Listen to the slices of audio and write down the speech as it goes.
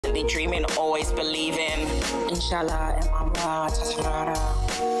Steady dreaming, always believing. Inshallah, from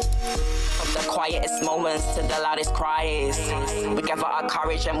the quietest moments to the loudest cries, we gather our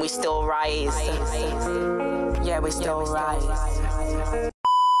courage and we still rise. Yeah, we still rise.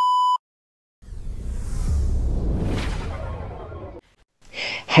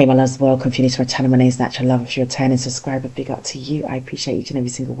 Hey my loves, welcome. If you're new to my channel, my name is Natural Love. If you're a returning subscriber, big up to you. I appreciate each and every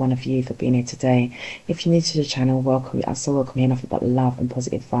single one of you for being here today. If you're new to the channel, welcome. I so welcome here. Nothing but love and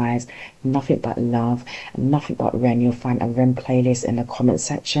positive vibes, nothing but love and nothing but Ren. You'll find a Ren playlist in the comment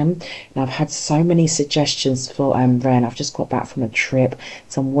section. Now I've had so many suggestions for Ren. I've just got back from a trip,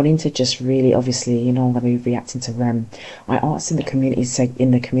 so I'm wanting to just really, obviously, you know, I'm going to be reacting to Ren. I asked in the community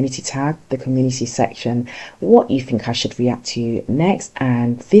community tab, the community section, what you think I should react to next,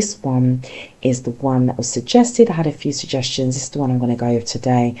 and this one is the one that was suggested. I had a few suggestions. This is the one I'm going to go with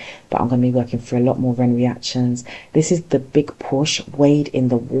today, but I'm going to be working through a lot more Ren reactions. This is The Big Push, Wade in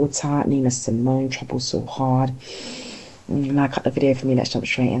the Water, Nina Simone, Trouble So Hard. Now cut the video for me. Let's jump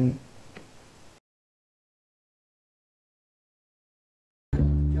straight in.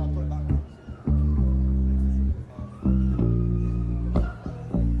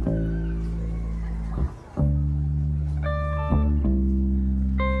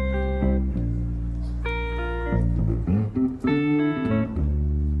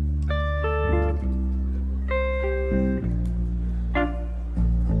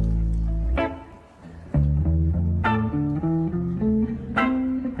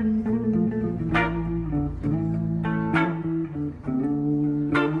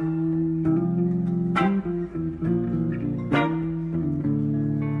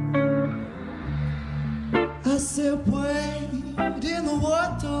 I said, wade in the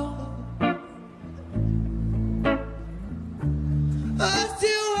water. I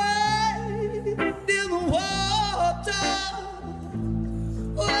still wade in the water.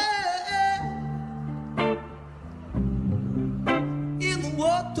 Wade in the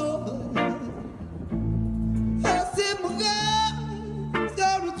water. I said, my God,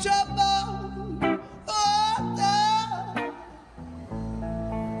 got in trouble. Water.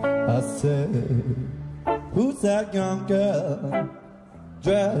 I said, who's that young girl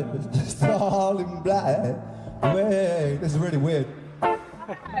dressed all in black? Wait, this is really weird.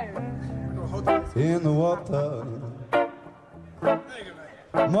 In the water.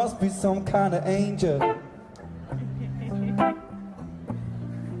 Must be some kind of angel.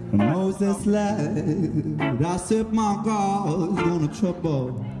 Moses lied. I said my God is gonna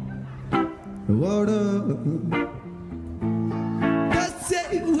trouble the water. I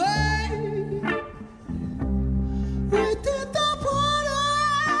said, wait. We did the water.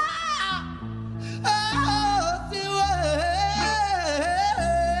 Oh, the way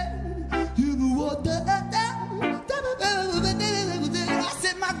in the water. I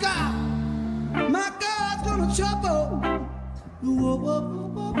said, my God's gonna trouble.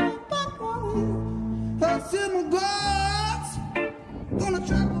 I said, my God's gonna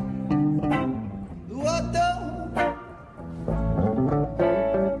trouble the water.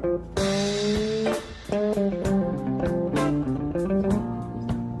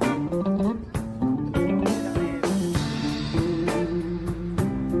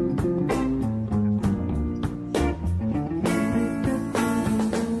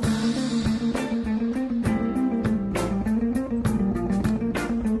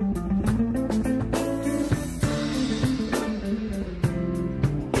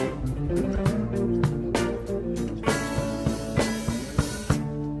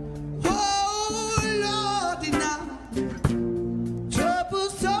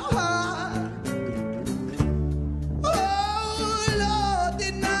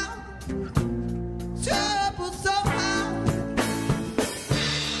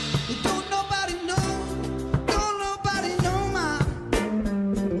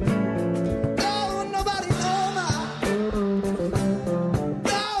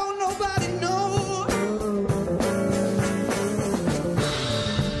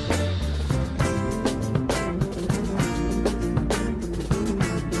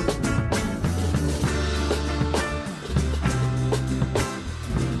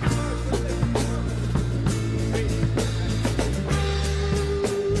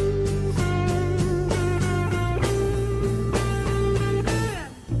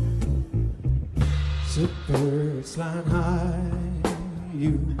 Birds flying high,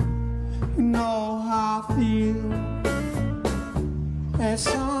 you know how I feel. As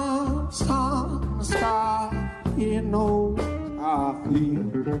sun starts in the sky, you know how I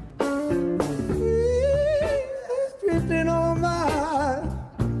feel. It's drifting on by,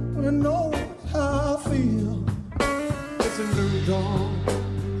 you know how I feel. It's a new dawn.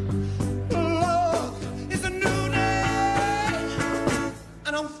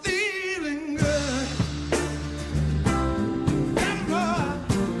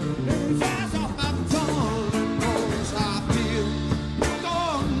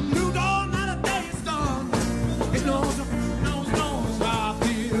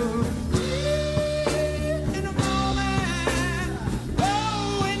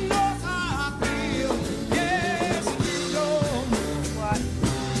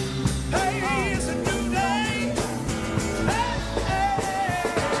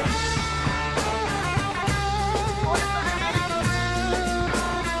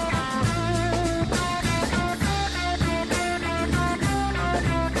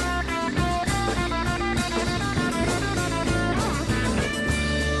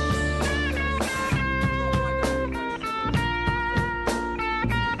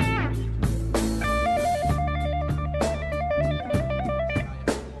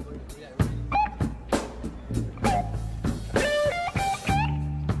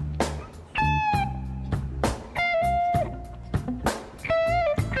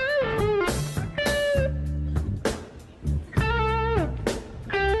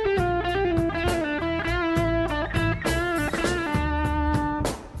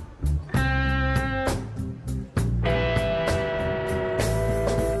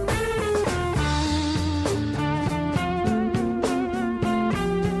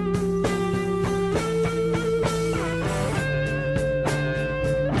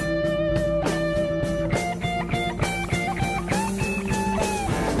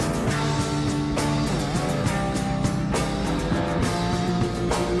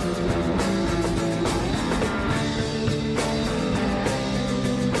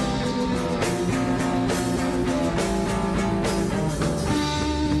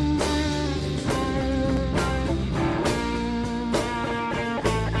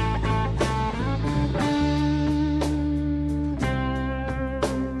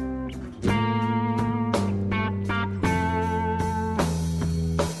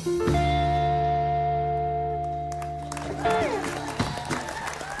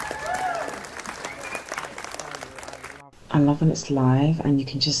 I love when it's live and you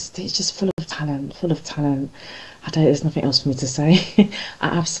can just, it's just full of talent, full of talent. There's nothing else for me to say. I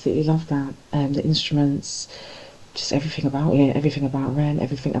absolutely love that. The instruments, just everything about it, everything about Ren,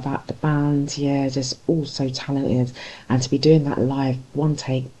 everything about the band, yeah, just all so talented. And to be doing that live, one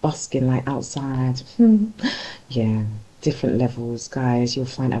take, busking like outside, yeah, different levels, guys. You'll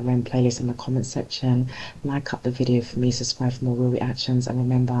find a Ren playlist in the comment section. Like up the video for me, subscribe for more real reactions, and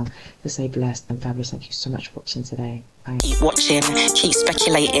remember to stay blessed and fabulous. Thank you so much for watching today. Bye. Keep watching, keep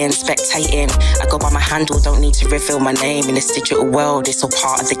speculating, spectating. I go by my handle, don't need to reveal my name. In this digital world, it's all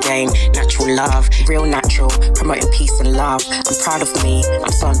part of the game. Natural love, real natural, promoting peace and love. I'm proud of me,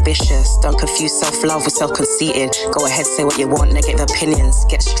 I'm so ambitious. Don't confuse self-love with self-conceited. Go ahead, say what you want, negative opinions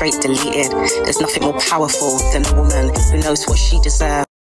get straight deleted. There's nothing more powerful than a woman who knows what she deserves.